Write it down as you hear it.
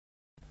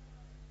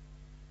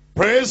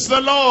Praise the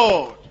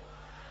Lord.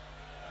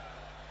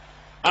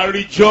 I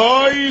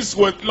rejoice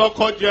with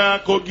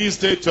Lokoja, Kogi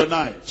State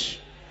tonight,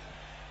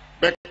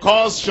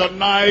 because your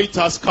night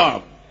has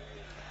come.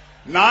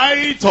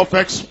 Night of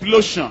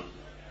explosion.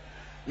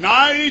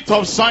 Night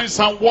of signs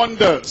and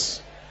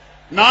wonders.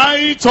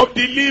 Night of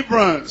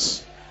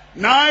deliverance.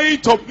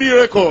 Night of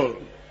miracle.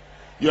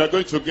 You are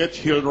going to get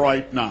healed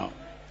right now.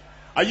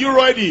 Are you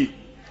ready?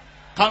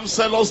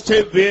 Counselor,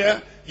 stay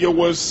there. You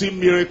will see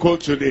miracle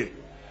today.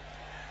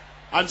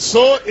 And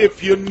so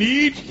if you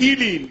need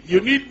healing,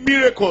 you need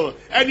miracle,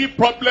 any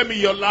problem in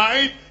your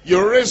life,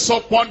 you raise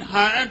up one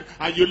hand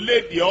and you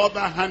lay the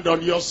other hand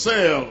on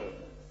yourself.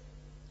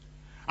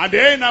 And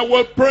then I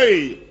will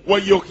pray.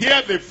 When you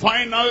hear the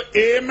final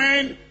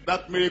amen,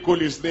 that miracle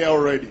is there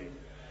already.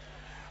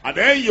 And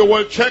then you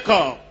will check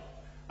up.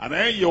 And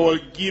then you will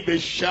give a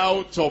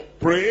shout of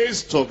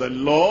praise to the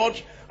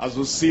Lord as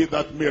you see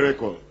that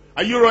miracle.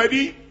 Are you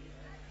ready?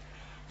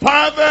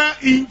 Father,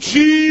 in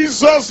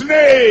Jesus'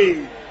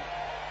 name,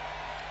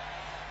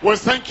 we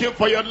thank you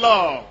for your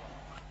love.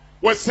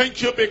 We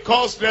thank you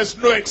because there's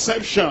no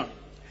exception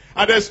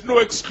and there's no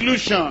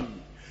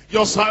exclusion.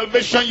 Your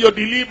salvation, your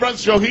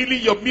deliverance, your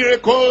healing, your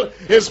miracle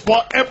is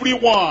for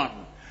everyone.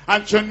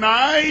 And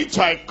tonight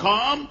I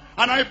come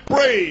and I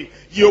pray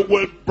you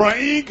will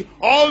bring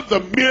all the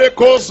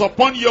miracles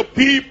upon your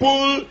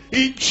people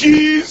in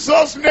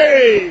Jesus'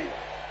 name.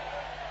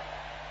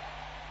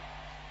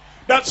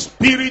 That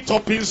spirit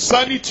of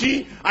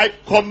insanity, I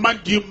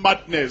command you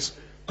madness.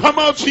 Come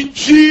out in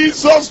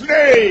Jesus'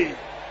 name.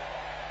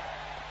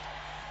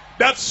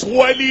 That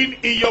swelling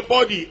in your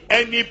body,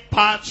 any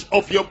part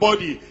of your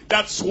body,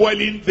 that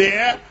swelling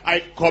there, I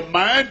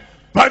command,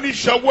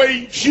 vanish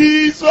away in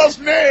Jesus'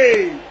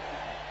 name.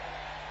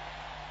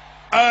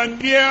 And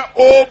near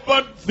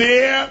over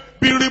there,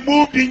 be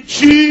removed in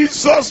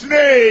Jesus'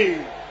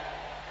 name.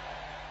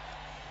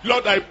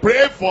 Lord, I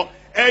pray for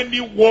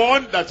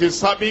anyone that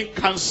is having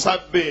cancer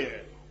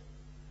there.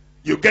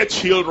 You get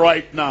healed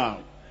right now.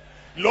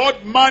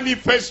 Lord,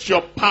 manifest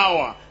your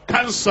power.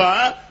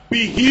 Cancer,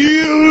 be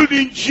healed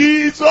in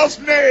Jesus'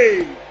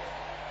 name.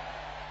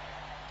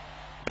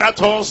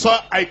 That also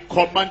I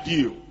command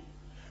you.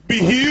 Be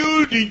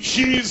healed in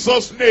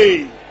Jesus'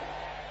 name.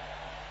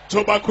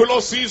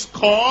 Tuberculosis,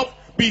 cough,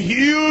 be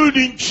healed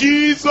in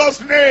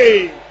Jesus'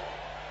 name.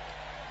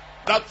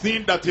 That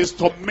thing that is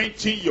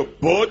tormenting your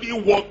body,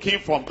 walking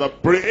from the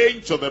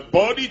brain to the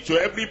body, to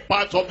every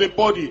part of the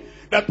body,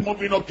 that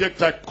moving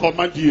object, I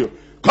command you.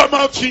 Come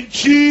out in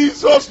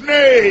Jesus'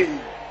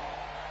 name.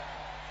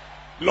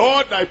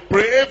 Lord, I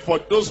pray for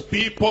those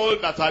people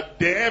that are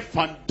deaf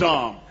and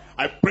dumb.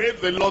 I pray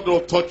the Lord will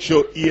touch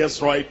your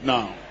ears right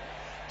now.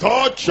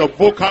 Touch your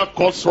vocal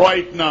cords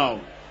right now.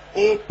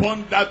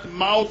 Open that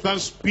mouth and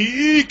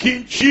speak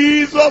in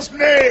Jesus'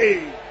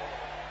 name.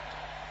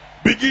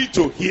 Begin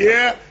to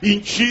hear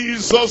in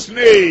Jesus'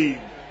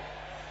 name.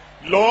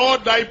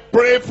 Lord, I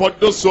pray for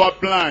those who are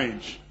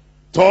blind.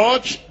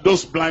 Touch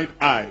those blind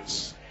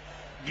eyes.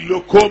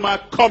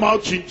 Glaucoma, come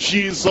out in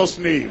Jesus'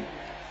 name.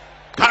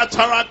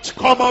 Cataract,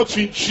 come out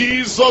in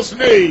Jesus'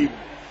 name.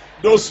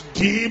 Those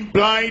dim,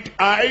 blind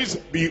eyes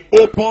be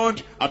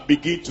opened and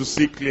begin to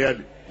see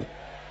clearly.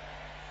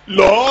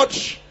 Lord,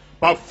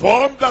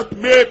 perform that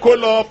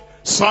miracle of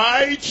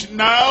sight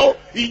now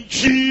in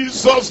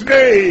Jesus'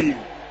 name.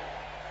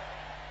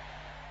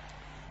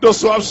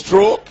 Those who have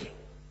stroke,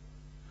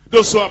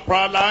 those who are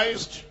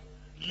paralyzed,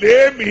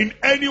 lame in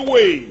any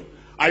way,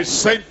 I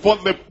send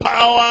forth the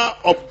power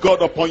of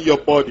God upon your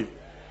body.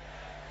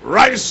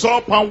 Rise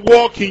up and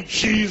walk in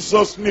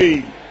Jesus'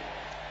 name.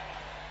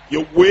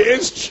 Your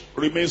waist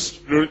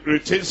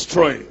retains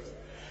strength.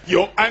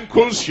 Your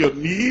ankles, your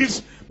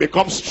knees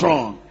become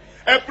strong.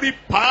 Every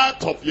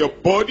part of your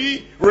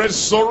body,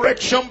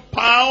 resurrection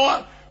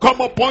power come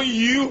upon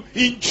you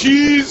in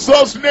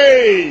Jesus'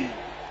 name.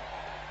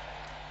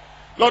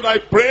 Lord, I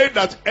pray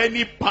that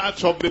any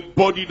part of the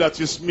body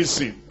that is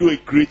missing, do a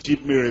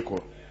creative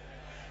miracle.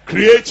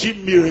 Creative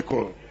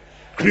miracle.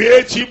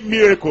 Creative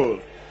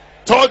miracle.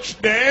 Touch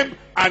them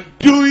and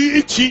do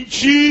it in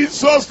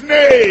Jesus'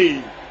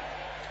 name.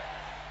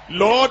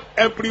 Lord,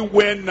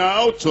 everywhere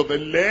now, to the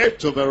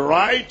left, to the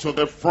right, to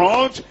the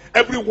front,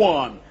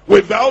 everyone,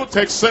 without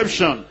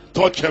exception,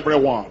 touch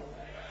everyone.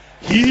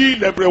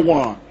 Heal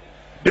everyone.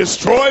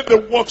 Destroy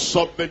the works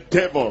of the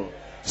devil.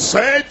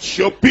 Set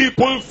your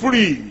people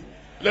free.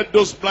 Let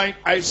those blind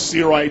eyes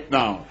see right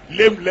now.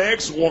 Lame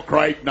legs walk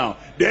right now.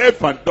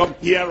 Deaf and dumb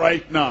hear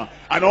right now.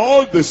 And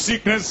all the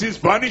sicknesses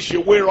vanish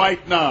away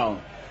right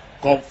now.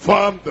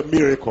 Confirm the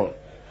miracle.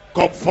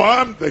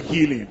 Confirm the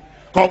healing.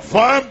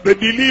 Confirm the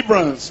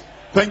deliverance.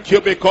 Thank you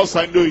because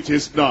I know it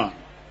is done.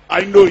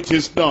 I know it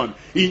is done.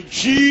 In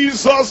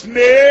Jesus'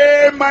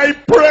 name I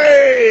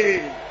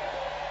pray.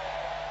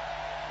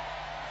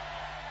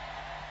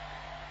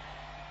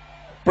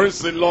 Praise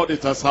the Lord,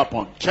 it has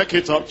happened. Check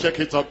it up, check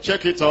it up,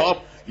 check it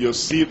up. You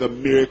see the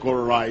miracle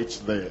right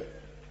there.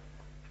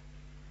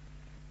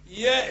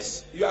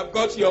 Yes, you have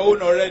got your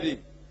own already.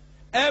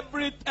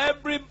 Every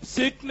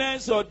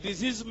sickness or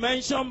disease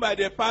mentioned by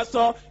the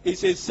pastor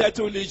is a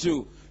settled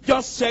issue.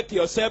 Just check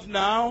yourself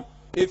now.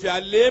 If you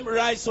are lame,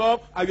 rise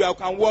up and you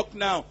can walk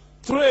now.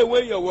 Throw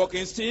away your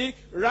walking stick,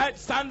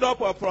 stand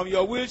up from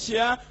your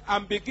wheelchair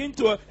and begin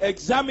to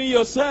examine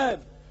yourself.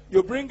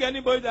 You bring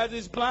anybody that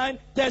is blind,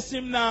 test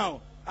him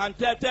now. And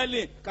tell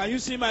him, can you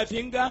see my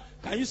finger?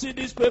 Can you see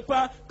this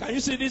paper? Can you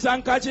see this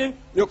handkerchief?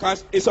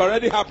 It's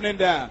already happening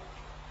there.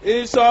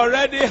 It's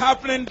already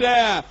happening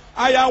there.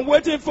 I am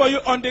waiting for you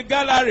on the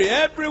gallery,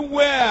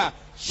 everywhere.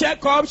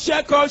 Check up,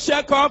 check up,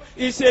 check up.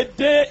 It's a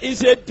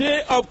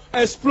day of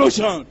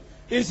explosion.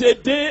 It's a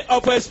day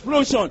of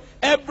explosion.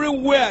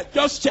 Everywhere.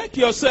 Just check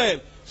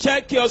yourself.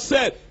 Check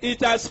yourself.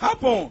 It has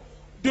happened.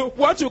 Do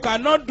what you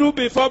cannot do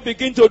before,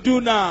 begin to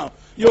do now.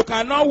 You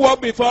cannot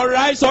walk before,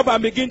 rise up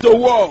and begin to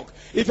walk.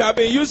 If you have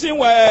been using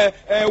a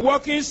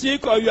walking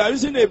stick or you are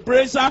using a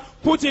bracer,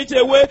 put it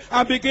away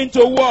and begin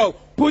to walk.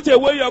 Put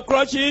away your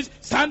crutches,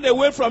 stand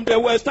up from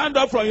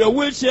your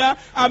wheelchair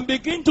and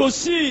begin to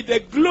see the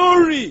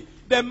glory,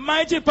 the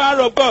mighty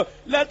power of God.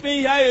 Let me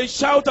hear a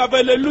shout of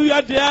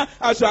hallelujah there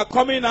as you are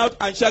coming out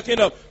and checking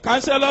up.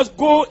 Counselors,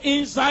 go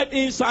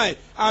inside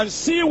and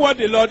see what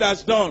the Lord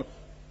has done.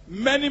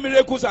 Many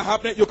miracles are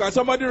happening. You can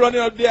somebody running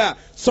up there.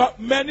 So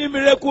many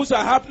miracles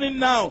are happening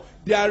now.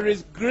 There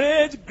is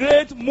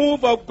great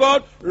move of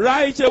God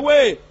right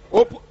away.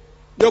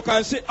 You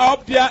can see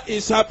up there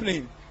is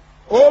happening.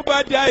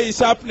 Over there is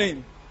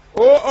happening.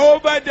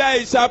 Over there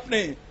is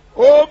happening.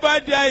 Over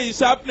there is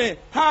happening.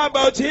 How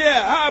about here?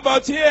 How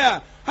about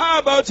here? How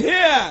about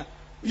here?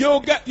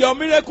 Your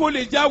miracle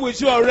is there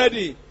with you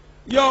already.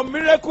 Your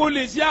miracle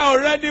is here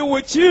already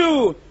with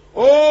you.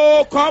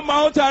 Oh, come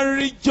out and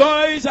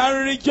rejoice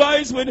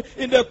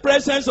in the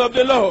presence of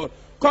the Lord.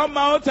 Come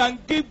out and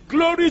give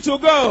glory to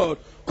God.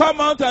 Come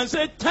out and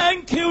say,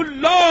 thank you,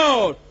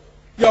 Lord.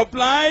 Your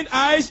blind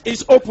eyes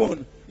is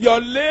open.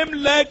 Your lame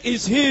leg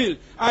is healed.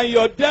 And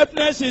your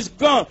deafness is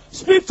gone.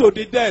 Speak to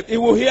the deaf. He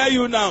will hear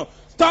you now.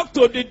 Talk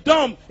to the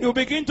dumb. He will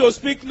begin to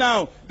speak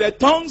now. The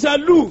tongues are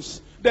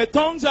loose. The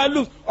tongues are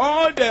loose.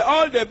 All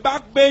the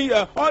back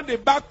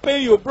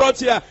pain you brought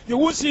here, you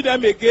won't see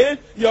them again.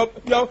 Your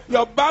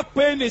back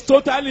pain is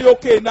totally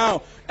okay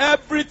now.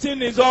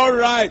 Everything is all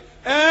right.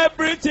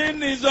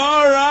 Everything is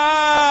all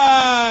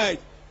right.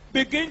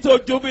 Begin to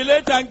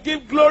jubilate and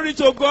give glory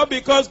to God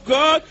because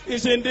God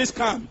is in this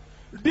camp.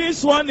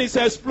 This one is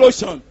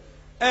explosion.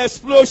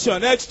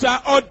 Explosion.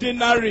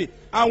 Extraordinary.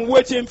 I'm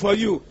waiting for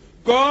you.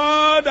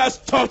 God has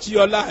touched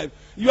your life.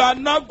 You are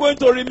not going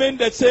to remain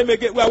the same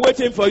again. We are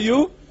waiting for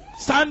you.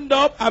 Stand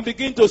up and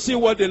begin to see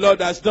what the Lord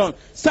has done.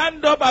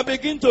 Stand up and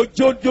begin to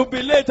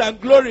jubilate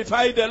and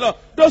glorify the Lord.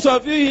 Those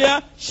of you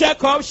here,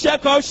 check up.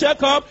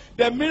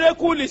 The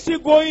miracle is still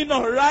going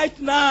on right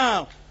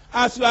now.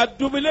 As we are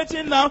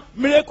jubilating now,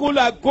 miracles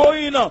are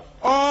going on.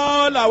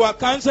 All our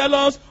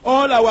counselors,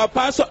 all our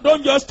pastors,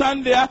 don't just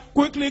stand there.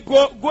 Quickly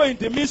go in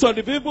the midst of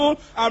the people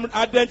and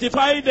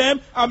identify them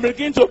and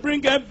begin to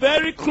bring them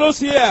very close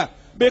here.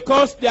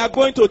 Because they are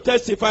going to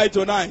testify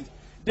tonight.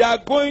 We are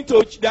going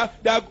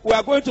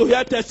to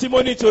hear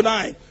testimony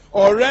tonight.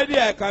 Already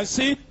I can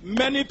see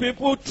many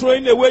people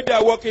throwing away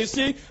their walking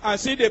stick and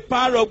see the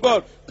power of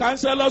God.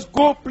 Counselors,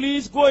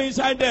 please go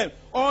inside them.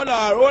 All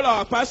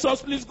our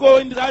pastors, please go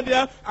inside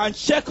there and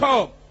check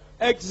up.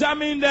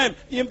 Examine them.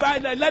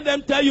 Invite them. Let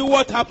them tell you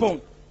what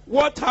happened.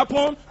 What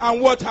happened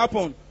and what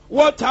happened.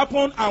 What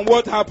happened and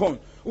what happened.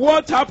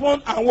 What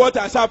happened and what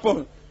has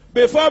happened.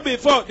 Before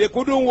they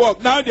couldn't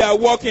walk. Now they are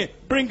walking.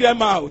 Bring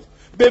them out.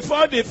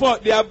 Before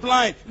they are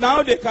blind.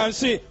 Now they can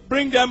see.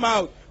 Bring them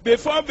out.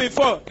 Before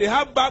they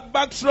have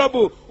back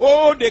trouble.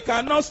 Oh, they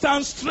cannot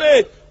stand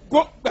straight.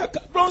 Go back.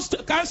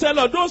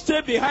 Counselor, don't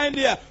stay behind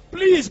here.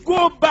 Please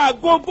go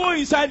back. Go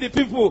inside the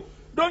people.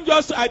 Don't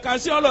just, I can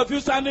see all of you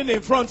standing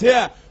in front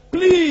here.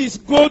 Please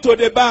go to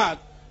the back.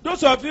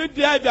 Those of you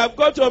there, if you have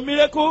got your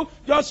miracle,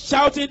 just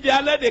shout it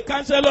there. Let the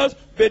counselors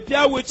be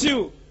there with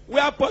you.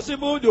 Where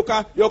possible, you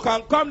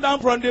can come down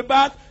from the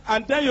back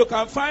and then you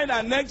can find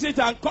an exit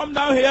and come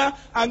down here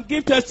and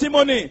give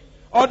testimony.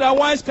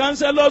 Otherwise,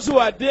 counselors who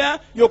are there,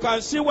 you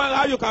can see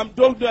how you can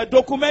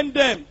document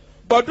them.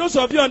 But those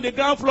of you on the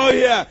ground floor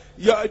here,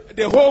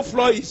 the whole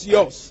floor is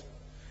yours.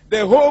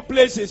 The whole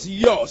place is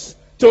yours.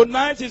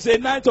 Tonight is a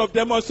night of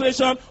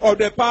demonstration of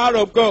the power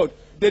of God.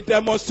 The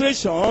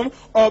demonstration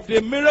of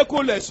the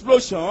miracle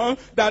explosion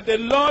that the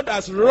Lord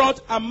has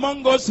wrought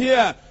among us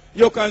here.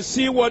 You can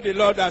see what the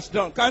Lord has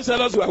done.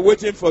 Counselors who are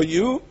waiting for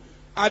you,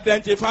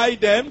 identify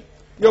them.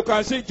 You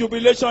can see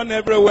jubilation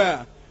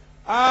everywhere.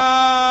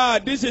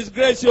 This is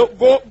grace. You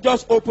go,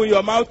 just open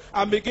your mouth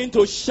and begin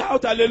to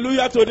shout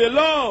hallelujah to the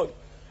Lord.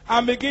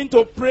 And begin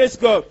to praise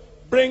God.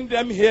 Bring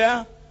them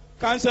here.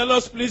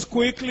 Counselors, please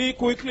quickly.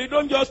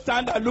 Don't just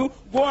stand aloof.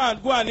 Go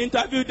and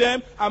interview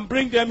them and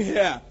bring them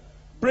here.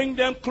 Bring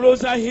them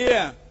closer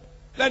here.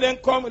 Let them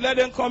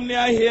come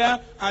near here,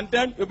 and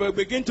then we will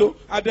begin to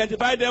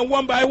identify them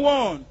one by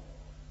one.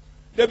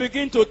 They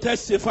begin to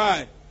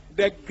testify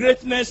the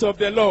greatness of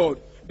the Lord,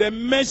 the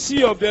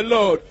mercy of the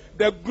Lord,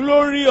 the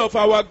glory of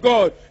our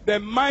God, the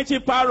mighty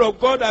power of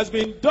God has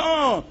been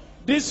done.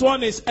 This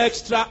one is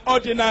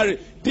extraordinary.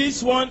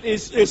 This one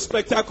is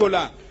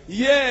spectacular.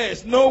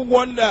 Yes, no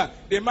wonder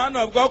the man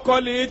of God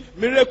called it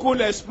miracle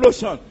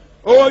explosion.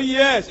 Oh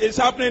yes, it's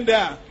happening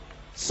there.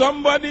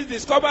 Somebody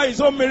discovered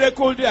his own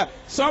miracle there.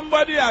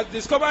 Somebody has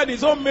discovered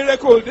his own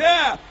miracle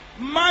there.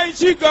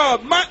 Mighty God.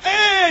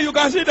 Hey, you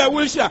can see the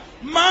wheelchair.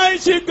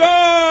 Mighty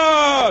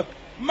God.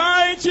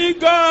 Mighty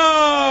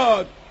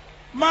God.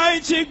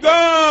 Mighty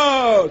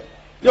God.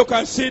 You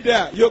can see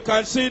there. You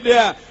can see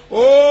there.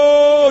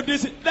 Oh,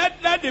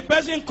 let the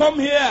person come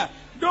here.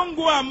 Don't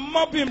go and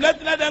mop him. Let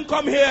them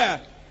come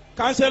here.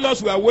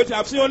 Counselors, we are waiting.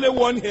 I've seen only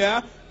one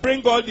here.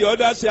 Bring all the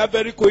others here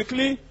very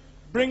quickly.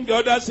 Bring the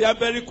others here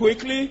very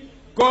quickly.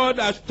 God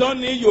has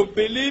done it. You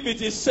believe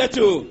it is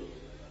settled.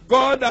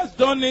 God has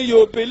done it.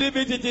 You believe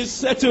it. It is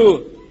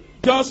settled.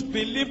 Just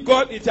believe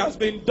God. It has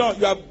been done.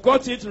 You have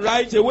got it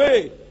right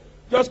away.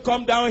 Just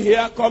come down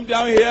here. Come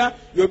down here.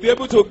 You'll be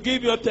able to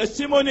give your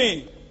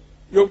testimony.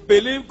 You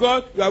believe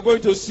God. You are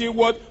going to see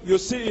what you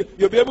see.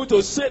 You'll be able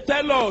to say,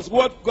 tell us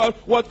what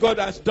God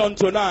has done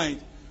tonight.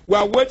 We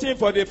are waiting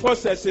for the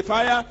first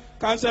testifier.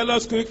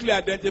 Counselors, quickly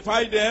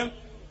identify them.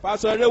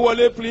 Pastor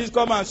Rewole, please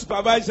come and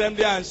supervise them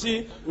there and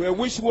see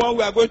which one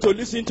we are going to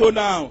listen to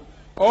now.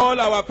 All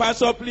our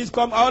pastors, please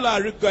come. All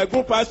our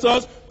group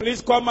pastors,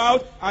 please come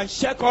out and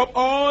check up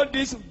all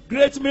these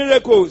great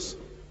miracles.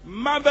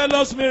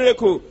 Marvelous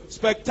miracles.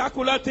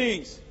 Spectacular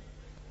things.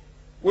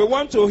 We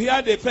want to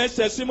hear the first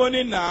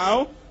testimony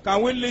now.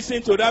 Can we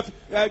listen to that?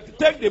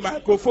 Take the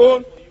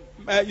microphone.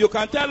 You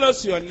can tell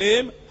us your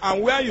name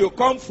and where you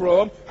come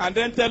from, and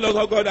then tell us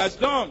what God has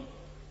done.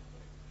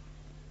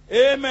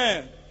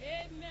 Amen.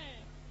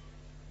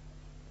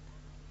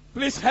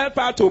 Please help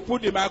her to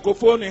put the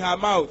microphone in her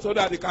mouth so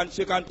that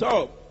she can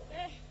talk.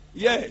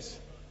 Yes.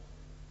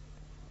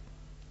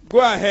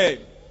 Go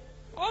ahead.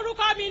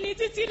 Orúkọ mi ni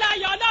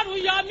Títílayọ̀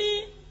Ọlọ́run yọ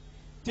mí.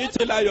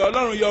 Títílayọ̀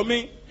Ọlọ́run yọ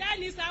mí.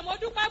 Bẹ́ẹ̀ni sà, mo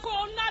dúpẹ́ fún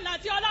ohun ńlá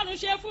tí Ọlọ́run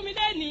ṣe fún mi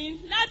lénìí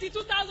láti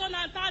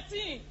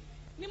 2013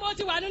 ni mo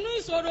ti wà nínú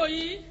ìṣòro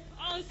yìí.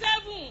 On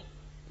 7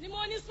 ni mo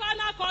ní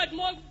spinal cord,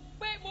 mo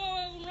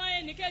ran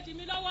ẹnìkejì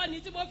mi lọ́wọ́ ni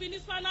tí mo fi ní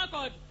spinal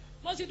cord.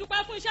 Mo sì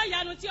dúpẹ́ fún iṣẹ́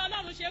ìyanu tí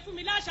Ọlọ́run ṣe fún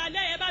mi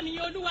láṣálẹ́ ẹ bá mi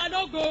yin Olúwa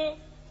lógo.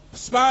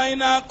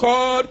 Spinal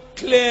cord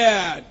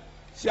cleared.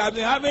 She has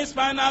been having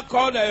spinal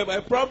cord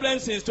problem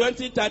since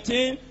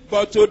 2013,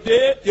 but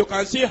today you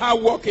can see her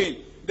walking.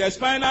 The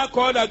spinal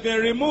cord has been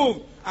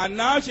removed, and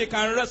now she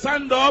can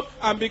stand up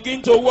and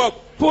begin to walk.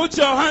 Put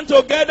your hand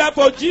together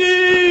for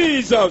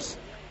Jesus.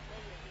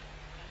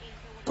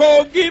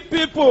 Kogi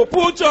people,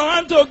 put your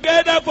hand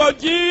together for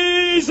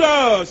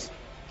Jesus.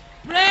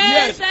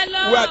 Praise the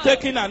Lord. We are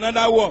taking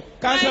another one.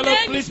 Counselor,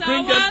 please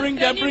bring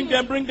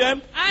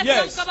them. I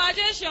Yes. have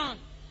conversation.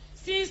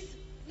 Since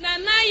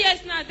 9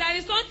 years now, there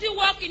is something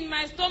work in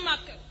my stomach.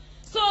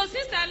 So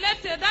since I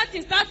left that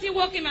thing started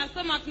working in my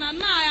stomach. Now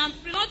I am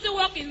nothing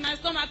work in my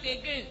stomach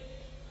again.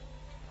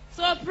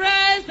 So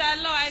praise the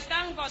Lord. I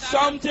thank God.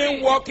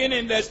 Something working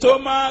in the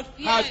stomach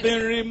has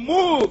been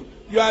removed.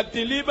 You are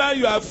delivered.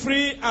 You are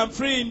free and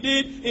free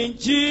indeed in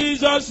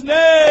Jesus'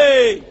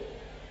 name.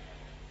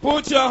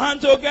 Put your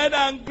hand together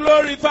and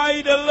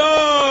glorify the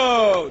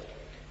Lord.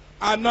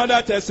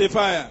 Another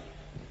testifier.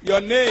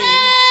 Your name.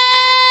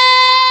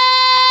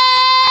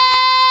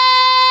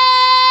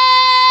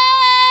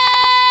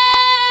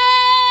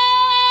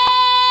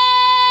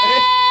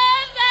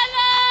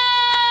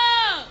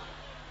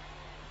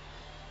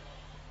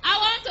 I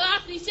want to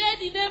appreciate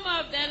the name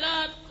of the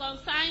Lord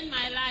concerning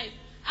my life.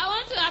 I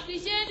want to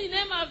appreciate the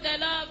name of the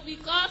Lord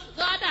because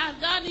God has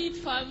done it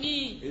for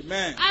me.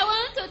 Amen. I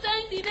want to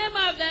thank the name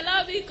of the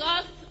Lord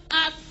because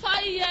as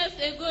 5 years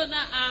ago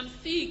now I'm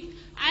sick.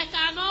 I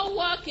cannot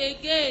walk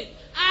again.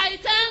 I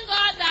thank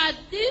God that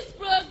this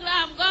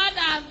program, God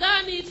has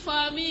done it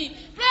for me.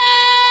 Praise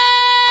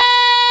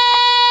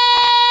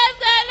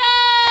the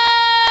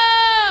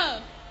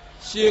Lord!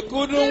 She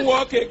couldn't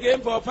walk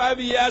again for 5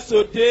 years.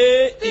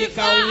 Today he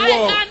can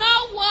walk. I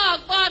cannot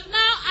walk, but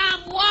now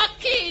I'm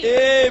walking.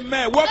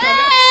 Amen. Walk on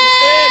it.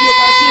 Hey, you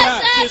can see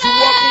her. She's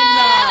walking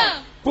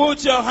now.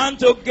 Put your hand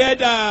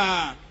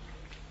together.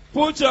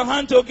 Put your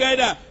hand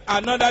together.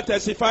 Another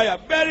testifier.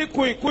 Very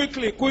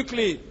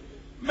quickly.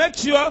 Make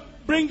sure,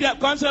 bring the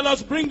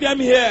counselors, bring them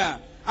here.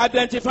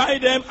 Identify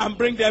them and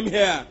bring them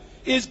here.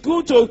 It's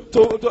good to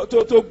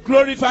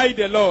glorify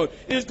the Lord.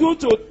 It's good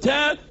to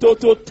tell it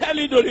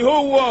to the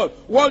whole world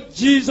what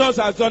Jesus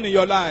has done in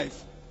your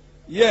life.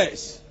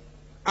 Yes.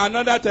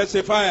 Another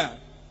testifier.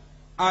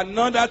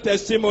 Another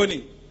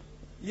testimony.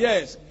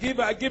 Yes. Give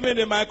me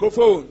the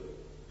microphone.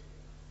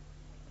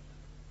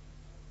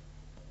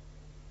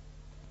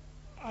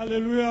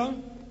 Hallelujah.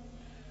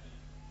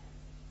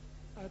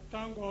 I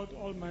thank God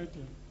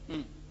Almighty.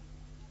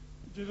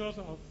 Jesus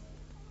has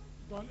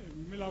done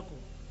a miracle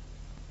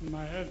in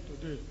my health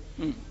today.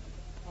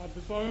 I've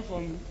been suffering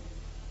from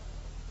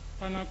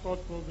spinal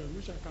cord problem,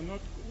 which I cannot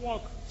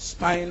walk.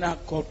 Spinal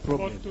cord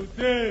problem. But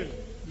today,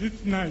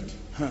 this night,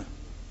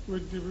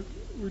 with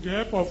the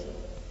help of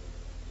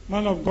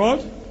man of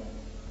God,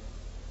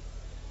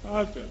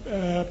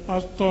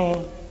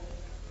 Pastor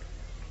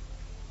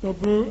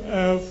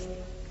W.F.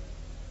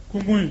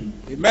 Kumuyi,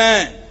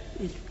 Amen.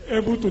 is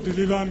able to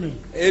deliver me,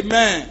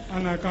 Amen.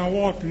 and I can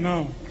walk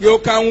now. You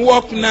can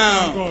walk Thank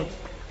now. God.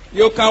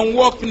 You can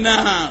walk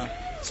now.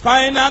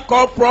 Spinal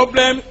cord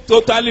problem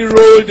totally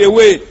rolled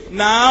away.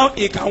 Now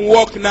he can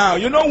walk now.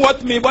 You know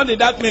what did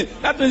that mean?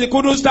 That means he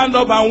couldn't stand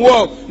up and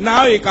walk.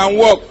 Now he can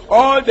walk.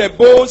 All the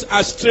bones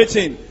are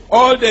straightened.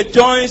 All the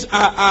joints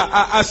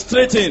are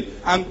straightened.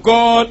 And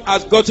God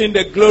has gotten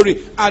the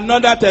glory.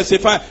 Another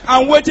testify.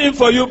 I'm waiting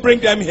for you.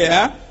 Bring them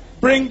here.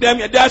 Bring them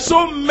here. There are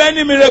so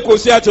many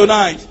miracles here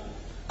tonight.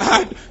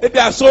 And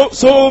there are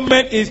so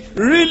many. It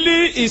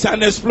really is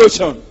an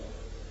explosion.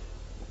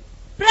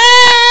 Praise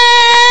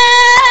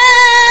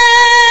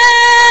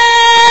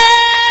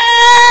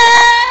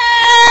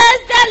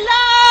the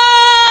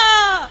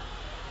Lord.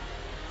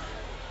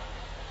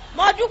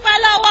 Mo dúpẹ́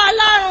lọ́wọ́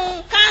Ọlọ́run,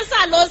 kánsà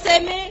ló ṣe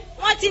mí.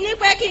 Wọ́n ti ní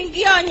pé kí n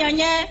gé ọyàn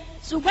yẹn.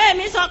 Ṣùgbọ́n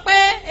èmi sọ pé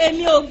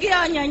èmi ò gé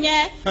ọyàn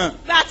yẹn.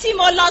 Gbà tí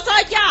mo lọ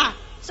sọ́jà,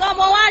 so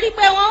mo wá rí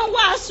pé wọ́n ń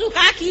wàásù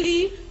káàkiri.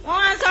 Wọ́n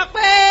wá sọ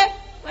pé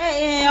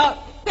èèyàn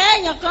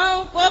kan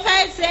kò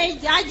fẹ́ ṣe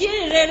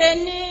ìjájírere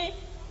ní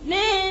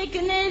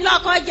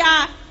Lọ́kọ́jà.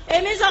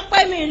 Èmi sọ pé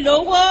mi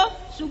lówó,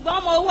 ṣùgbọ́n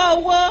mo wá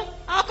owó.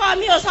 Ọkọ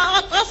mi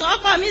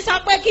sọ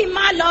pé kí n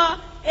má lọ.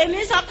 Èmi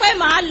sọ pé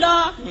màá lọ.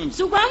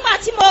 Ṣùgbọ́n nígbà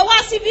tí mo wá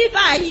sí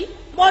bíbá yìí,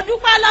 mo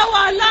dúpẹ́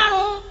lọ́wọ́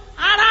Ọlọ́run.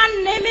 Ara ń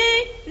ni mí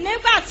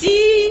nígbà tí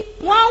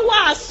wọ́n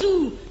wàásù.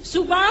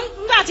 Ṣùgbọ́n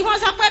nígbà tí wọ́n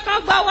sọ pé kán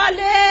gbọ́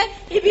wọlé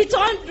ibi tó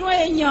ń dùn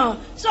èèyàn.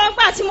 So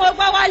nígbà tí mo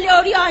gbọ́ wọlé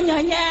orí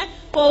ọyàn yẹn,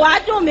 kò wá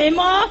dùn mí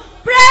mọ́.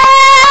 Praise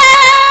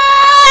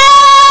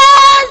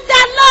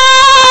the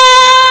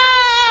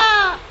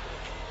Lord.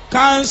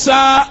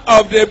 Cancer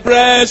of the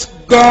breast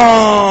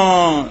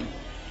gone.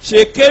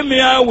 She came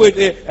here with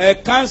a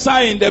cancer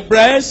in the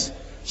breast.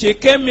 She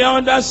came here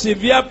under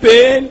severe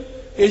pain.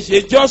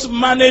 She just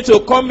managed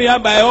to come here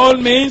by all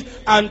means.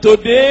 And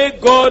today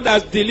God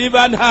has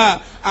delivered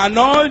her. And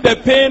all the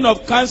pain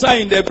of cancer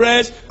in the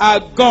breast are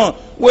gone.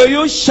 Will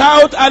you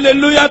shout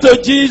hallelujah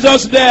to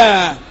Jesus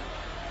there?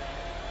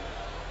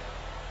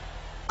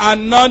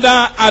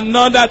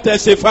 Another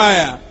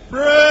testifier.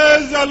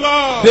 Praise the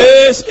Lord.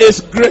 This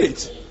is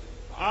great.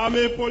 I'm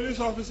a police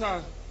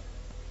officer.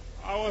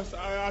 I was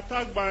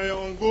attacked by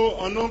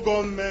unknown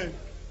gunmen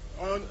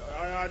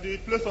at the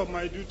place of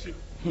my duty.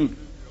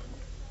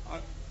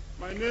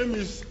 My name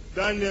is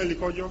Daniel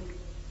Ikojo.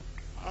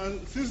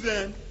 And since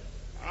then,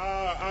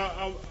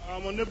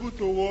 I'm unable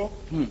to walk.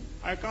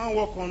 I can't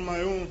walk on my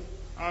own.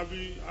 I've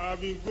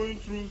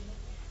been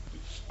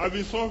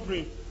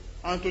suffering.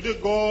 And today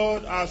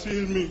God has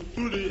healed me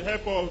through the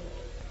help of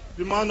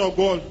the man of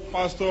God,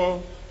 Pastor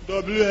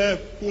W.F.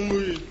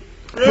 Kumuyi.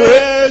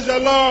 Praise the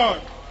Lord.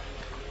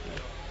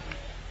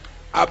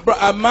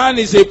 A man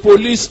is a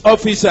police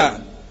officer.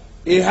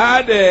 He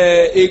had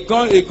a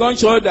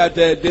gunshot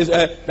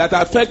that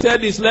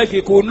affected his leg.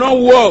 He could not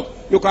walk.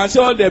 You can see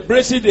all the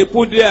braces they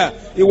put there.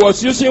 He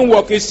was using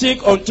walking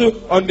stick on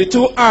the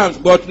two arms,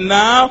 but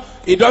now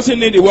he doesn't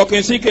need the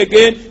walking stick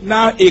again.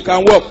 Now he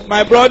can walk.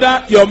 My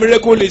brother, your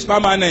miracle is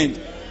permanent.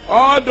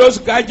 All those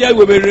gadgets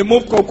will be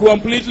removed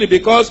completely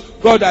because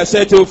God has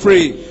set you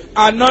free.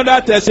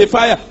 Another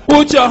testifier.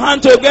 Put your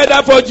hand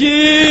together for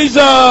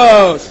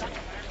Jesus.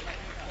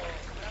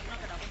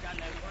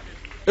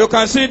 You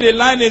can see the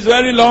line is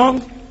very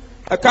long.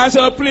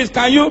 Counselor, please,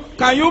 can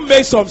you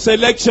make some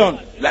selection?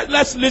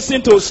 Let's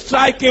listen to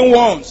striking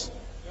ones.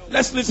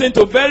 Let's listen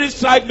to very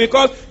striking,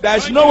 because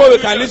there's no way we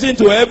can listen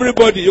to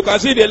everybody. You can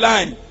see the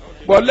line.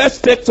 But let's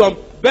take some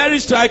very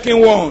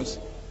striking ones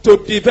to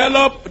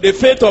develop the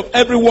faith of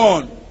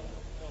everyone.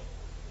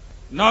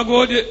 Na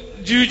gode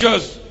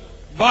Jesus,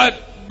 ba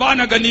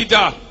na gani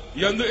da,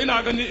 yanzu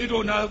ina gani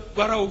ido na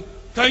barau.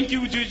 Thank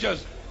you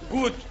Jesus.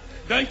 Good.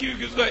 Thank you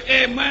Jesus.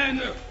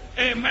 Amen.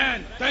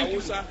 Amen. Thank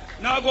you.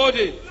 Na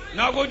gode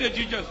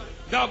Jesus.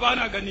 Da ba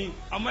na gani,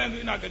 amma yanzu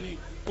ina gani.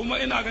 Kuma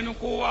ina ganin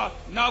kowa.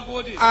 Na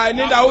gode. I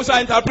need a Hausa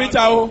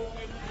interpreter.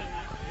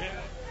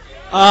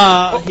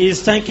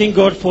 He's thanking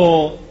God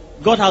for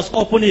God has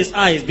opened his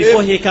eyes.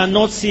 Before he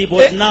cannot see,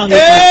 but now he can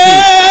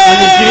see. And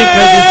he's giving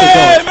presence to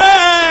God.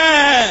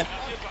 Amen.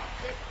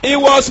 He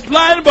was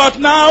blind, but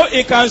now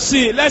he can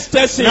see. Let's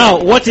test him. Now,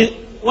 what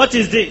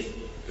is this?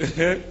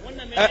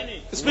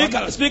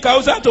 Speak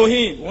Hausa to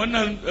him.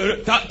 Wannan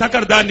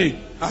takarda ne.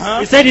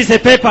 He said it's a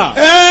paper.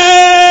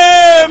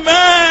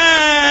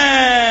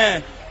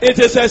 Amen. It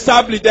is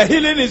established. The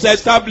healing is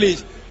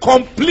established.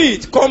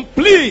 Complete.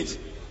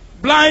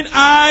 Blind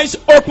eyes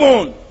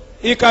open.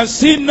 He can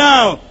see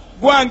now.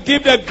 Go and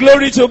give the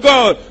glory to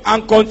God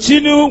and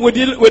continue with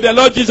the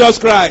Lord Jesus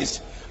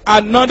Christ.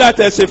 Another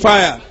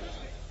testifier.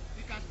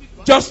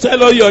 Just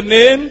tell us your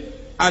name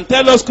and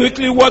tell us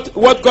quickly what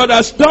God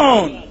has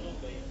done.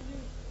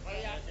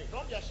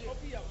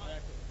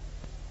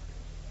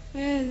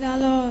 Praise the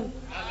Lord.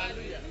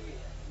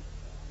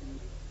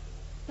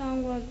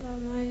 Thank God for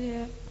my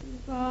dear.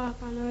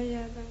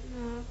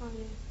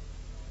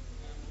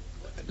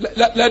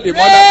 Let the mother tell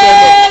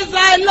Praise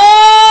the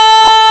Lord.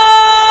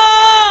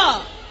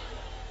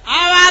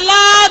 Our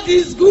Lord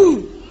is good.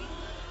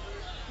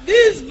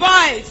 This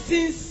boy,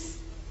 since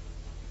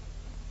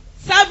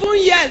 7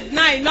 years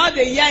now, not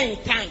a year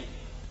in time.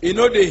 you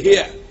know they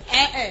hear.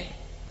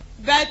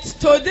 But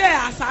today,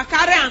 as I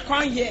carry and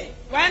come here,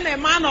 when a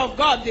man of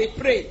God they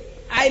pray,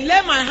 I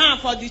lay my hand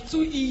for the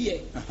 2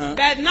 ears.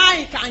 But now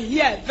he can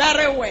hear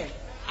very well.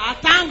 I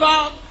thank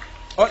God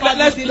for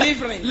the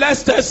deliverance.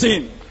 Let's test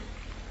him.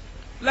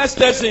 Let's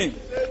test him.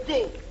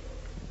 Go.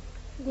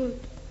 Good.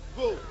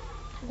 Go.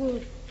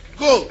 Good.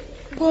 Go.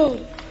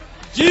 Good.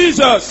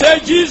 Jesus. Say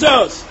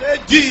Jesus. Say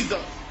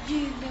Jesus.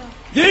 Jesus.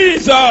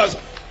 Jesus.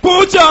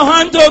 Put your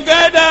hand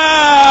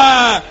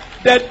together.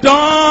 The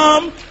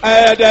dumb,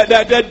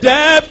 the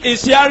deaf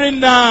is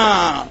hearing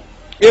now.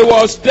 He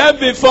was deaf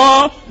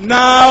before.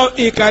 Now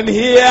he can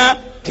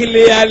hear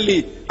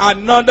clearly.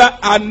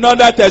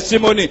 Another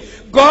testimony.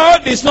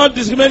 God is not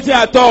discriminating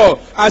at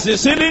all. As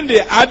he's healing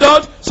the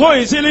adults, so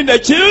he's healing the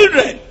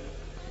children.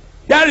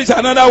 There is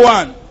another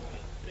one.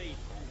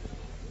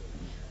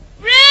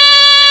 Praise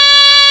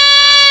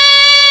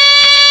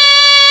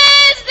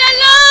the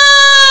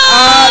Lord.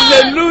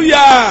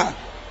 Hallelujah.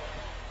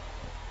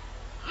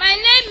 My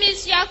name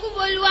is Yakubu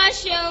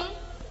Oluwaseun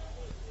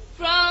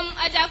from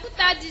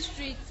Ajakuta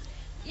district.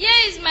 Here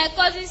is my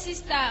cousin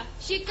sister.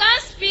 She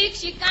can't speak,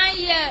 she can't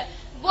hear.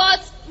 But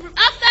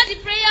after the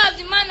prayer of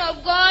the man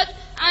of God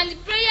and the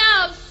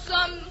prayer of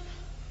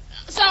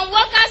some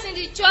workers in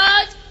the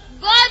church,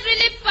 God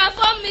really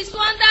performed his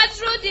wonder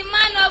through the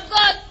man of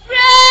God.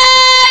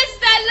 Praise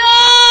the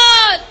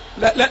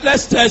Lord.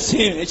 Let's test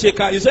him. You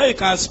say he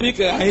can speak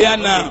and hear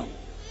now.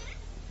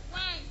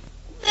 1,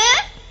 2,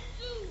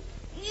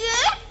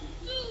 yeah,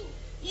 2,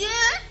 yeah,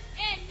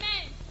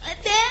 amen,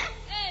 amen.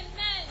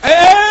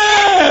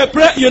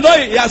 Hey, you know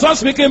he has not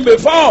spoken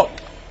before.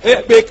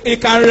 He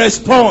can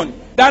respond.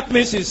 That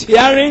means he's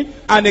hearing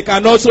and he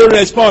can also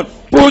respond.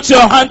 Put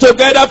your hand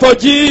together for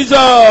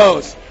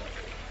Jesus.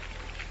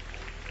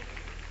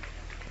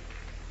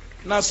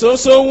 Now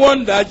so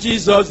wonder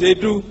Jesus they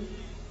do.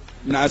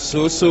 Now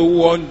so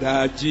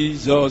wonder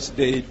Jesus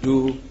they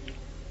do.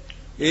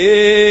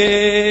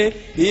 Hey,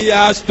 he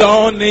has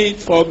done it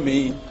for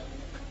me.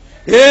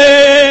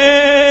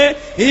 Hey,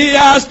 he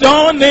has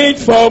done it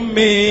for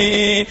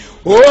me.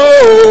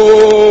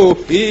 Oh,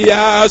 he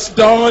has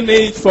done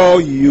it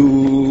for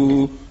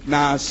you.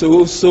 Now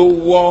so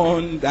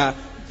wonder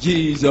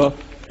Jesus.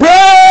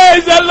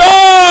 Praise the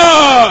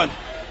Lord.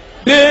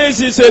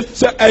 This is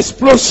an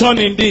explosion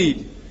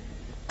indeed.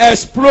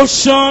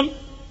 Explosion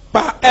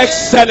by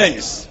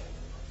excellence.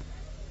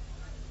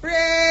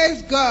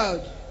 Praise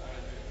God.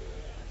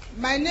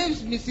 My name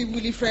is Mrs.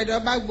 Wilfred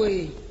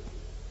Obagboye.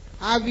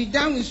 I've been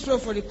down with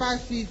stroke for the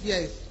past 6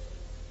 years.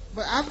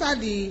 But after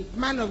the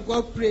man of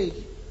God prayed,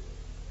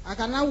 I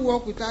cannot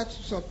walk without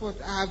support.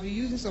 I have been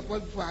using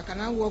support before. I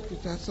cannot walk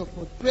without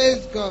support.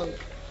 Praise God.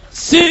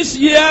 6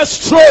 years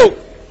stroke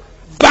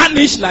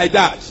vanished like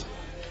that.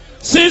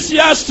 6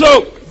 years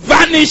stroke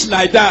vanished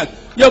like that.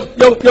 You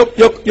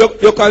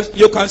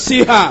can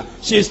see her.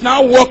 She's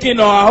now walking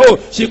on her own.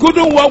 She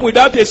couldn't walk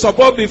without a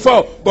support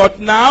before, but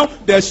now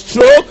the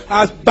stroke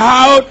has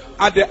bowed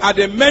at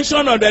the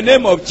mention of the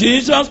name of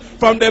Jesus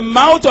from the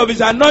mouth of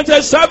his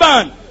anointed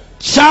servant.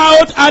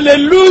 Shout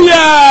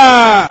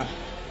hallelujah!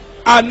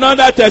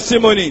 Another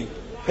testimony.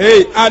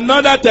 Hey,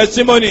 another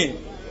testimony.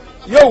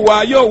 Yo.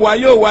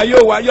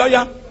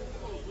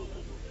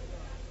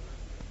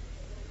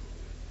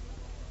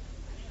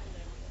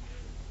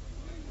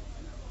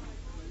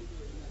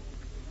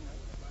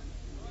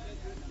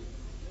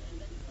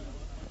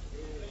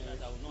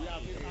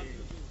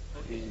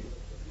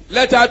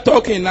 Let her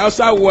talk in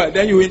outside word,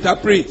 then you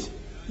interpret.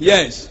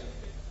 Yes.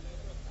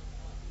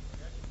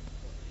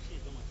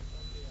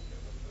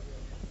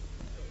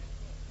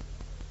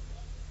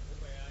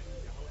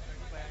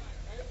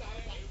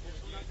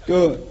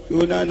 To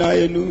sunana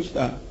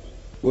Yunusa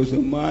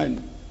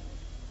Usman.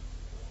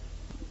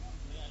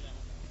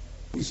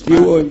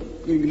 Ciwon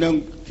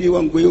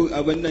gwiwa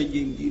abin nan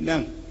gindi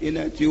nan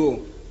ina ciwo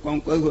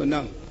kwankwaso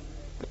nan.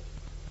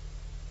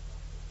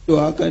 To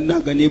haka na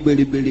gani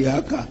biri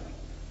haka.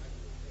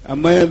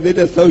 Amma yanzu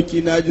da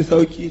sauki na ji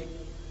sauki.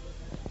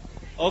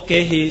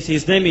 Okay,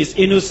 his name is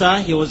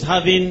Inusa. He was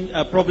having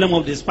a problem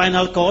of the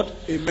spinal cord.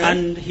 Amen.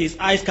 And his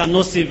eyes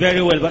cannot see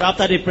very well. But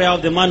after the prayer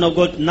of the man of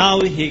God, now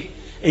he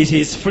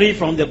is free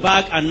from the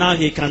back and now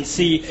he can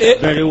see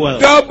very well.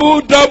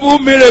 Double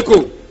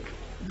miracle.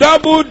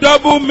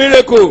 Double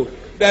miracle.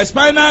 The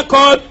spinal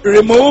cord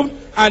removed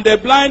and the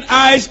blind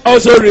eyes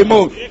also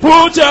removed.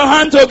 Put your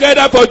hand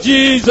together for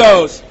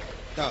Jesus.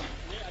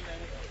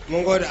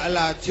 Mun gode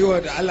Allah ciwo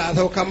da Allah ya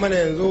sauka mana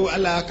yanzu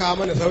Allah ya kawo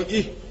mana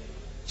sauki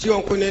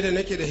ciwon kunne da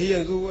nake da shi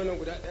yanzu wannan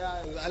guda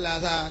daya yanzu Allah ya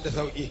sa da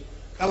sauki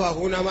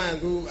kafafuna ma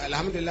yanzu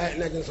alhamdulillah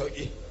ina jin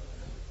sauki.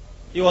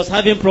 He was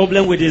having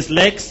problem with his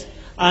legs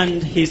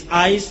and his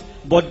eyes,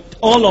 but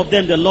all of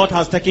them the Lord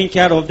has taken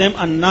care of them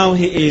and now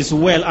he is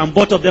well and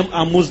both of them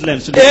are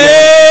Muslims.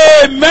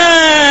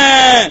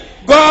 Amen.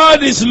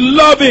 God is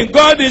loving.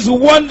 God is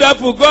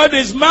wonderful. God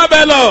is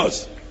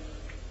marvelous.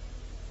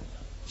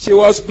 She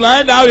was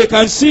blind, now you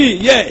can see.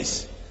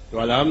 Yes.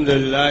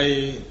 Alhamdulillah,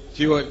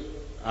 ciwon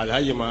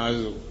Alhaji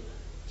Ma'azu.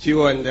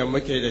 Ciwon da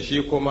muke da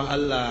shi kuma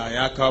Allah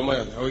ya kawo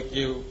mana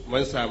sauki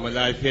mun samu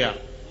lafiya.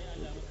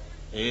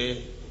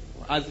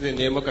 Azumi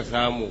ne muka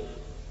samu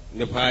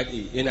ni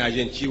faɗi ina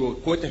jin ciwo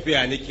ko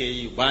tafiya nake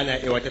yi ba na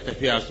iya wata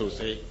tafiya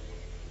sosai.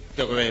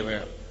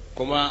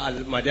 Kuma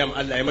madam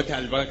Allah ya mata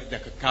albarka da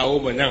ka kawo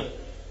mu nan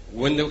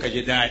wanda muka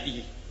ji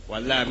daɗi.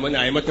 Wallahi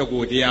muna yi mata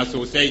godiya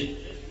sosai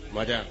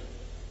madam.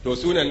 To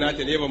sunan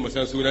nata ne ba mu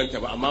san sunanta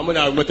ba amma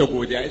muna mata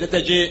godiya ita ta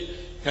je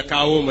ta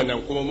kawo mu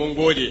nan kuma mun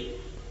gode.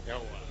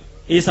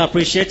 He's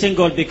appreciating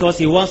God because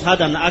he once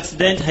had an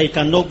accident. He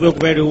cannot walk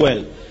very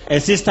well. A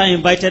sister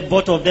invited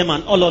both of them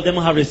and all of them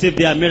have received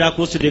their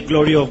miracles to the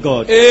glory of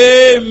God.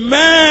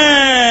 Amen.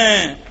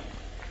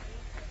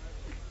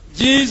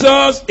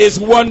 Jesus is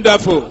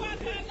wonderful.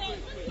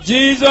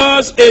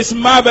 Jesus is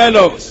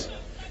marvelous.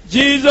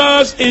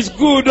 Jesus is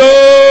good.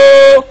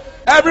 Oh,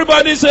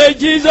 everybody say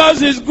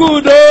Jesus is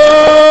good.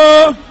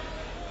 Oh,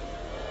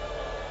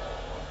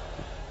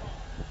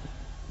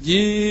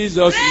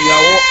 Jesus.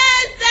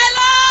 Praise the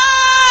Lord.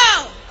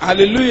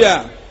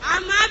 Hallelujah.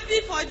 I'm happy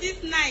for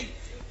this night.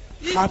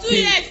 It's Happy. 2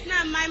 years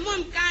now. My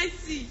mom can't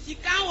see. She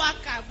can't walk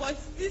out. But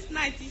this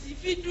night, she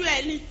fit do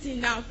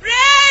anything now.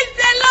 Praise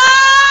the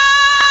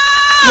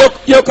Lord.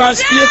 You can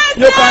see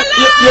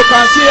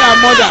her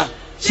mother.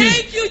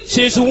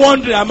 She's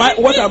wondering,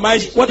 what am I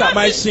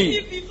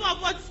seeing? Before,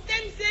 but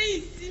them say he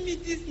see me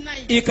this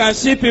night. You can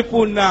see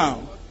people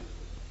now.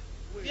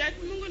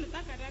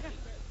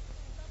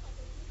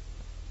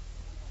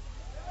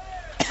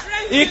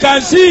 You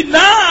can see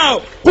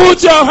now.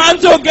 Put your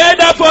hands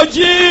together for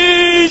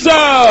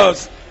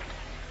Jesus.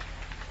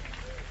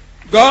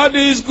 God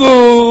is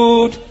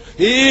good.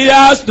 He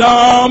has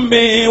done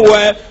me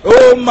well.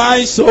 Oh,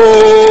 my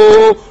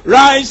soul,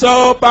 rise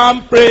up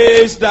and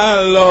praise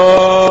the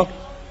Lord.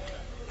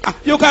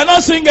 You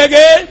cannot sing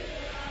again?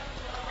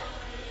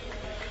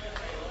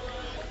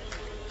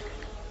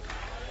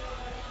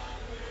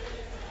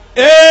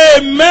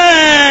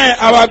 Amen.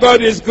 Our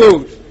God is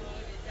good.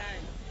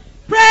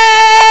 Praise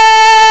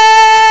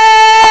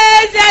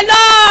the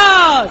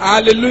Lord.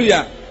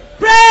 Hallelujah.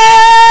 Praise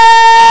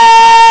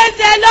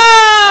the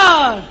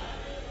Lord.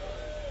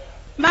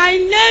 My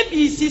name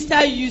is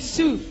Sister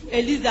Yusuf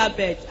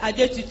Elizabeth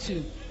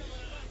Adetutu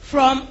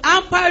from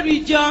Ampa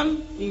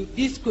region in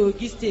this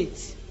Kogi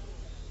state.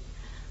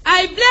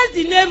 I bless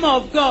the name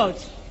of God.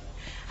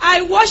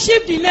 I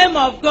worship the name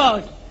of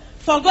God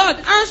for God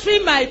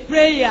answering my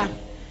prayer.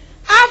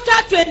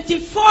 After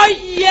 24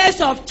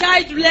 years of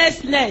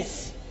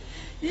childlessness,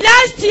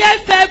 last year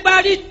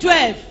February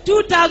 12,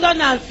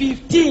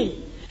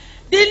 2015,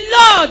 the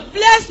Lord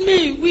blessed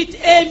me with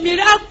a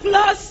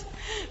miraculous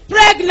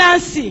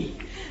pregnancy.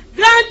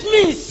 Grant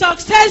me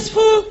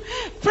successful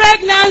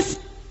pregnancy.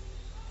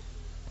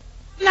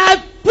 And I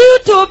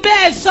put to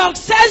bed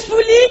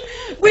successfully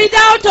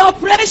without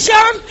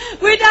operation,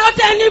 without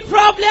any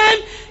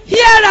problem.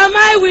 Here am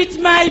I with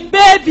my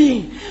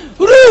baby,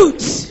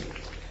 Ruth.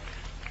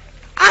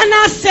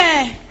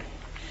 Anase,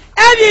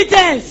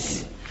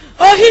 evidence,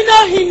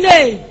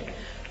 Ohino.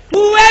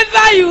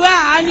 Whoever you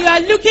are and you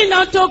are looking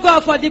unto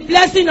God for the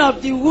blessing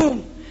of the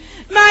womb,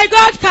 my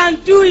God can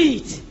do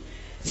it.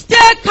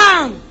 Stay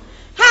calm,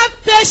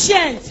 have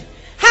patience,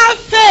 have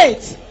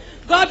faith.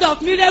 God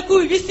of miracle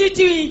will visit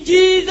you in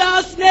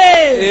Jesus'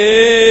 name.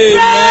 Amen.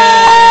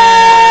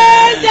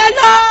 Praise the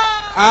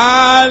Lord.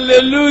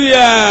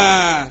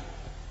 Hallelujah.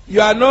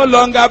 You are no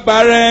longer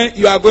barren.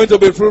 You are going to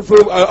be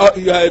fruitful.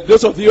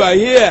 Those of you are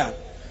here.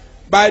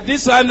 By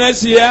this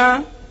next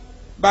year,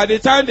 by the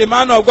time the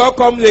man of God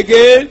comes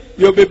again,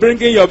 you'll be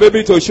bringing your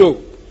baby to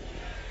show.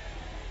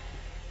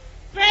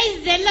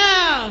 Praise the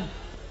Lord.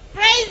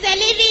 Praise the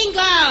living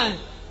God.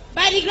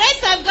 By the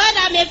grace of God,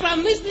 I'm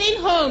from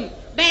Muslim home.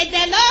 But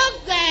the Lord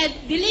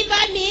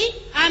delivered me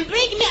and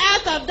bring me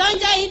out of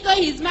danger into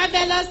his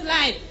marvelous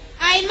life.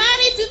 I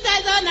married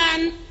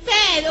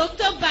 2010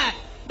 October.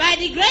 By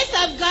the grace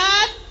of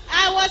God,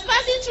 I was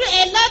passing through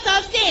a lot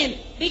of things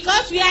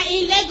because we are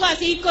in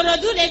Lagos, in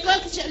Korodu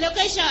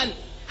location.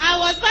 I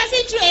was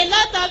passing through a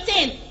lot of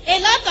things, a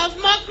lot of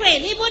mockery,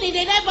 even in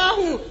the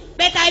neighborhood.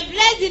 But I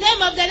bless the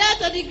name of the Lord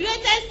to the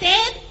greatest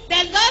extent.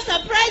 The Lord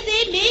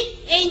surprised me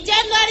in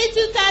January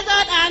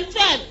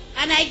 2012.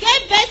 And I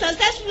gave birth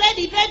successfully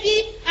the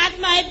baby at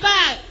my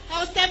back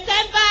on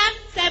September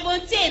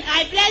 17.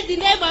 I bless the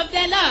name of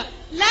the Lord.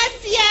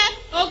 Last year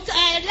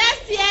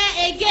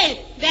again,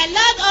 the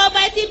Lord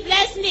Almighty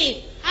blessed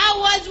me. I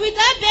was with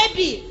a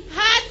baby.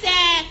 Heart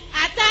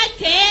attack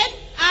came.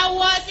 I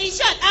was in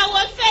short. I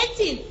was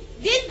fainting.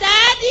 This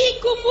daddy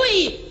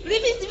Kumuyi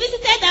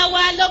visited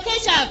our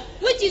location,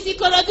 which is the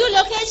Korodu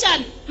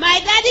location. My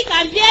daddy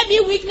can bear me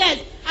weakness.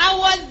 I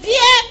was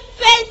there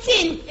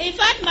fainting. In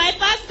fact, my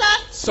pastor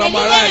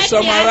Summarize.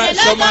 May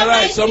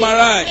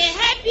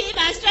help him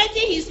and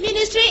strengthen his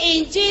ministry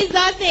in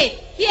Jesus' name.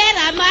 Here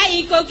am I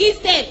in Kogi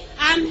State.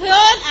 I'm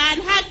whole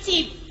and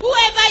active.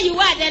 Whoever you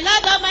are, the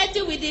Lord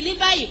Almighty will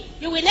deliver you.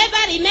 You will never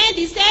remain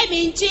the same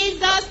in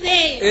Jesus'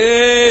 name.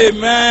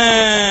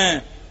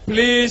 Amen.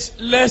 Please,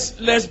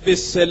 let's be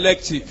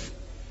selective.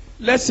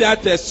 Let's hear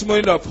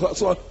testimony of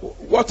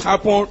what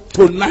happened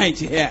tonight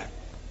here.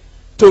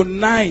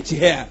 Tonight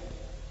here.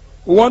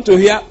 We want to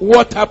hear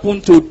what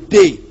happened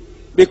today,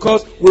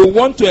 because we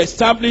want to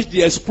establish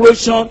the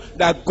explosion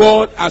that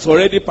God has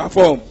already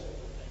performed.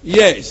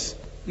 Yes.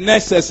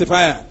 Next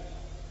testifier.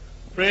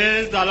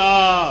 Praise the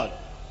Lord.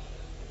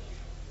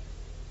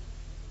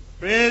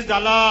 Praise the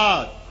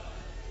Lord.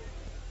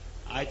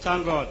 I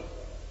thank God.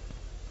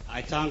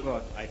 I thank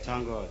God. I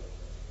thank God.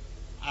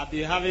 I've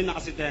been having an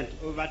accident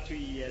over 2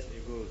 years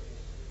ago.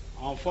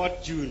 On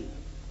 4th June,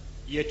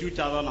 year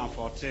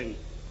 2014.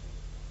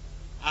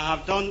 I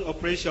have done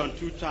operation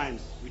 2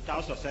 times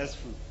without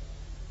successful.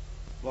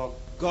 But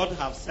God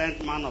have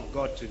sent man of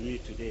God to me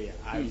today.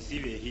 I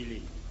receive a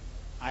healing.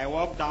 I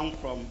walked down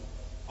from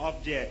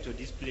up there to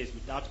this place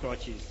without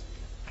crutches.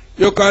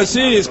 You can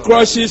see his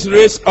crutches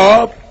raised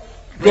up.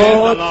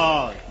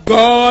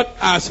 God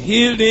has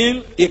healed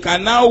him. He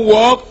can now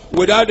walk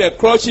without the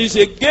crutches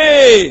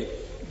again.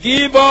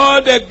 Give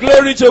all the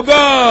glory to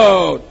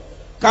God.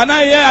 Can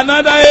I hear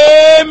another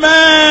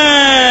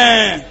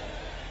amen?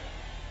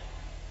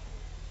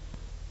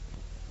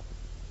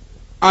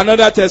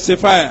 Another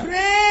testifier.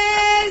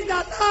 Praise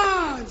the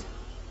Lord.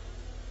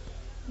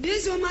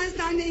 This woman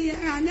standing here,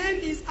 her name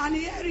is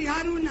Alieri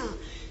Haruna.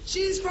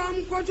 She's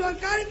from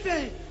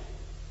Kotokarife.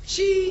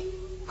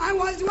 I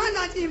was the one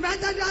that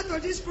invited her to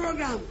this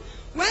program.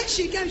 When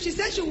she came, she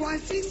said she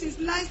was sick since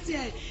last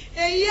year,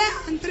 1 year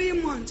and 3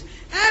 months.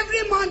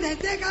 Every month they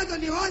take her to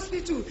the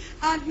hospital,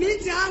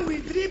 admit her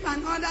with drip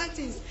and other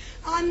things.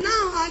 And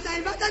now, as I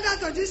invited her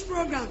to this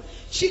program,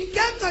 she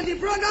came to the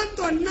program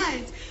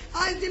tonight.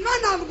 As the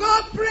man of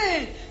God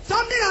prayed,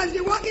 something has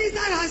been working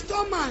inside her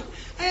stomach.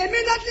 And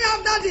immediately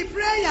after the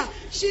prayer,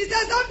 she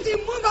said something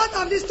moved out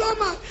of the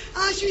stomach.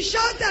 And she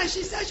shouted,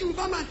 she said she will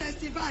come and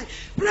testify.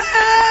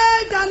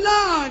 Praise the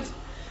Lord.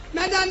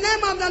 May the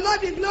name of the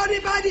Lord be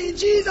glorified in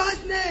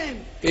Jesus'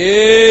 name.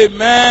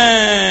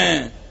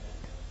 Amen.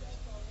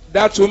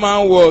 That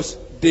woman was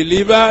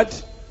delivered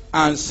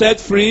and set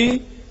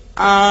free,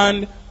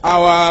 and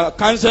our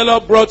counselor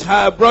brought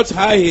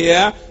her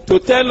here to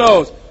tell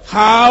us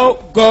how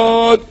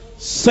God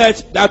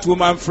set that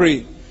woman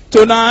free.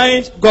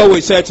 Tonight, God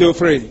will set you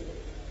free.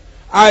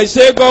 I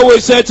say God will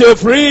set you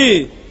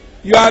free.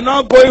 You are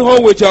not going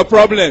home with your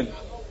problem.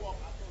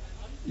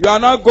 You are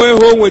not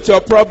going home with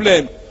your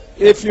problem.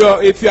 If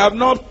you have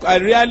not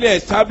really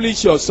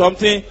established your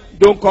something,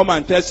 don't come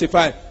and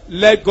testify.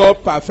 Let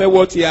God perfect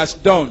what he has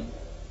done.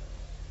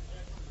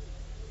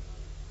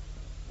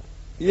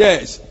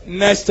 Yes,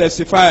 next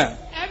testifier.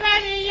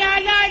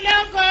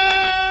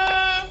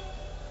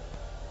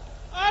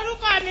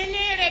 Orúkọ mi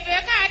ni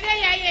Rebecca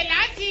Adéyẹyẹ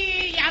láti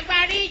Yagba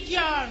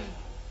region.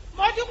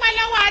 Mo dúpẹ́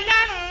lọ́wọ́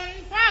Ọlọ́run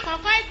fún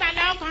àkọ́kọ́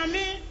ìgbàlà ọkàn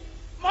mi.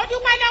 Mo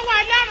dúpẹ́ lọ́wọ́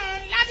Ọlọ́run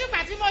láti ìgbà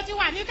tí mo ti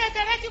wà ní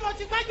kékeré tí mo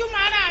ti gbọ́jú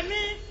mọ́ ara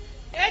mi.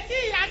 Etí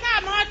ìyá náà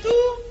mọ́ tú.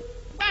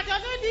 Gbàtọ́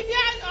tó di bí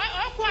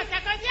ọkọ̀ ọ̀sẹ̀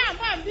kan tí à ń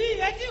bọ̀ bí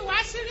etí ìwà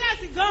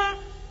serious gan.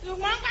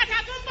 Ṣùgbọ́n gbàtà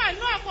tó ń bọ̀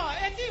ní ọkọ̀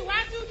etí ìwà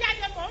tú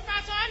jáde mò ń fa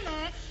sọ́ọ̀nù.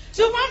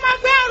 Ṣùgbọ́n mo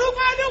gbé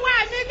orúkọ Olúwa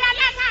mi ga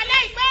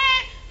lásàlẹ̀ ìgbẹ́.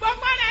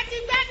 Gbogbo rẹ̀ ti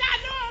gbé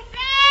dànù.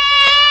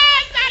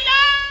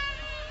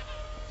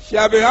 She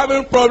had been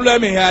having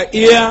problem in her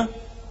ear,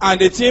 and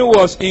the thing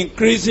was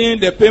increasing,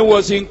 the pain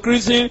was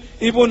increasing,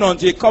 even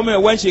until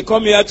when she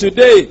come here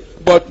today.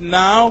 But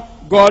now,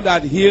 God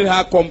had healed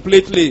her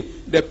completely.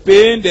 The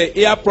pain, the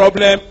ear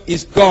problem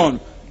is gone.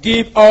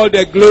 Give all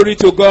the glory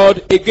to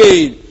God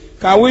again.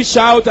 Can we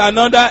shout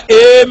another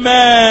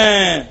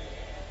amen?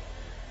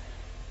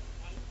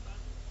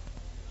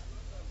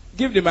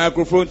 Give the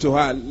microphone to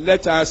her.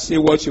 Let her say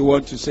what you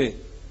want to say.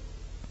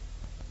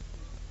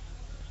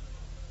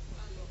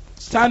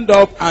 Stand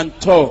up and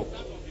talk.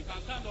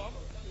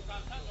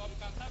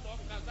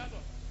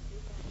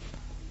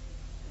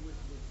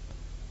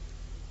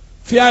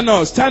 Fear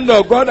not. Stand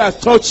up. God has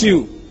taught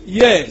you.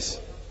 Yes.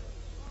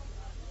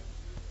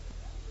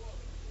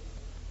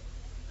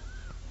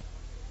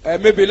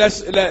 Maybe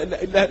let's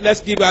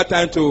give her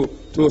time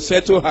to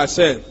settle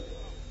herself.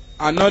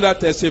 Another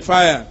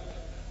testifier.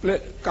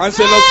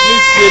 Counselors,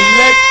 please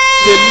select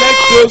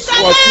those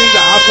things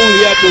that happen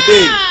here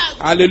today.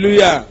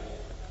 Hallelujah.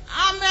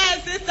 I'm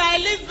Sister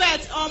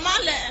Elizabeth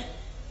Omale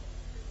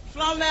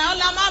from the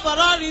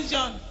Olamaboro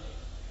region.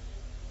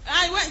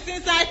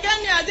 Since I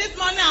came here this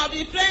morning, I'll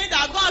be praying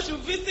that God should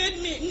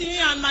visit me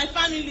and my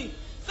family.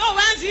 So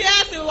when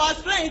Jesus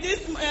was praying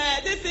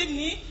this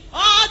evening,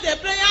 all the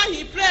prayer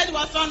he prayed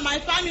was on my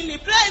family.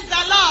 Praise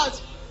the Lord.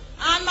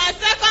 And my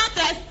second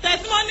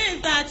testimony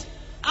is that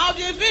I'll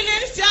be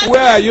feeling.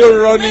 Where are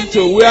you running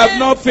to? We have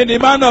not finished.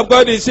 The man of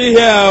God is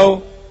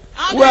here.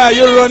 Where are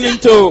you running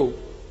to?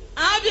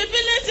 I'll be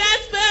feeling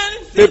chest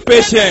pain. Be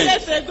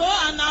patient. Days ago,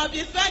 and I'll be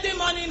spending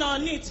money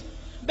on it.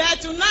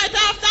 But tonight,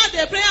 after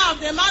the prayer of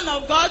the man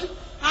of God,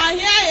 I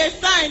hear a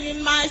sign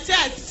in my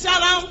chest.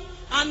 Shalom.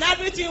 and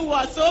everything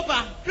was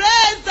over.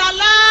 Praise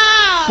the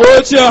Lord.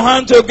 Put your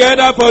hand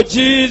together for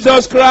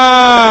Jesus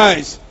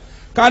Christ.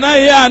 Can I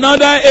hear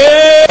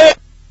another